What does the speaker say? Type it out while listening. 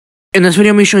In this video,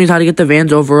 I'm going to be showing you how to get the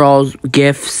Vans overalls,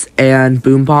 gifts, and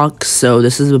Boombox. So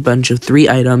this is a bunch of 3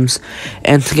 items,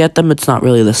 and to get them, it's not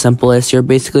really the simplest. You're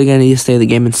basically going to need to stay in the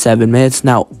game in 7 minutes.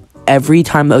 Now, every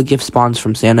time a gift spawns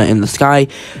from Santa in the sky,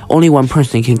 only one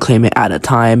person can claim it at a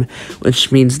time,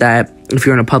 which means that if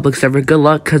you're in a public server, good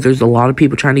luck, because there's a lot of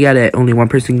people trying to get it. Only one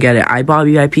person can get it. I bought a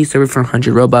VIP server for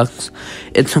 100 Robux.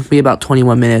 It took me about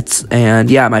 21 minutes, and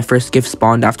yeah, my first gift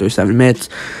spawned after 7 minutes,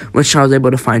 which I was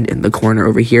able to find in the corner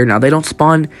over here. Now, they don't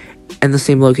spawn in the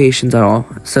same locations at all,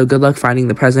 so good luck finding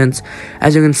the presents.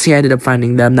 As you can see, I ended up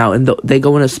finding them. Now, they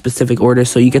go in a specific order,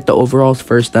 so you get the overalls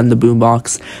first, then the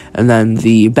Boombox, and then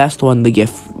the best one, the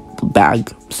gift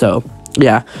bag. So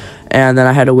yeah, and then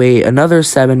I had to wait another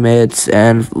 7 minutes,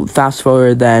 and fast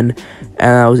forward then,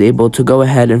 and I was able to go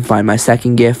ahead and find my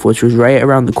second gift, which was right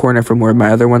around the corner from where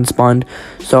my other one spawned.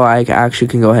 So I actually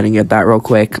can go ahead and get that real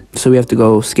quick. So we have to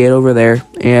go skate over there,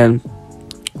 and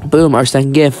boom, our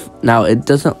second gift. Now, it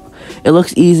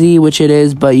looks easy, which it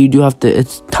is, but you do have to,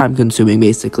 it's time consuming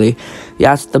basically.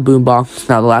 Yeah, it's the Boombox.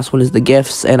 Now the last one is the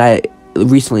gifts, and I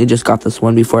recently just got this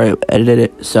one before I edited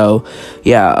it. So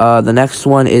yeah, the next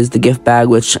one is the gift bag,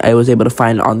 which I was able to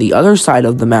find on the other side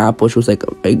of the map, which was like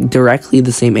directly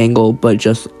the same angle, but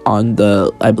just on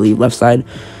the, I believe, left side.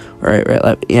 Right,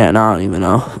 left. Yeah, no, I don't even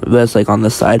know, but it's like on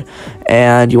this side.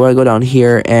 And you want to go down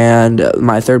here, and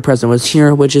my third present was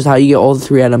here, which is how you get all the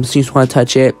 3 items. So you just want to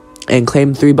touch it and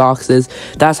claim 3 boxes.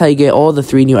 That's how you get all the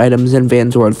 3 new items in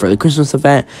Vans World for the Christmas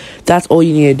event. That's all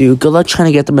you need to do. Good luck trying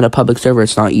to get them in a public server.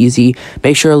 It's not easy.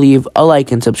 Make sure to leave a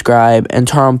like and subscribe, and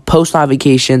turn on post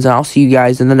notifications, and I'll see you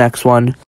guys in the next one.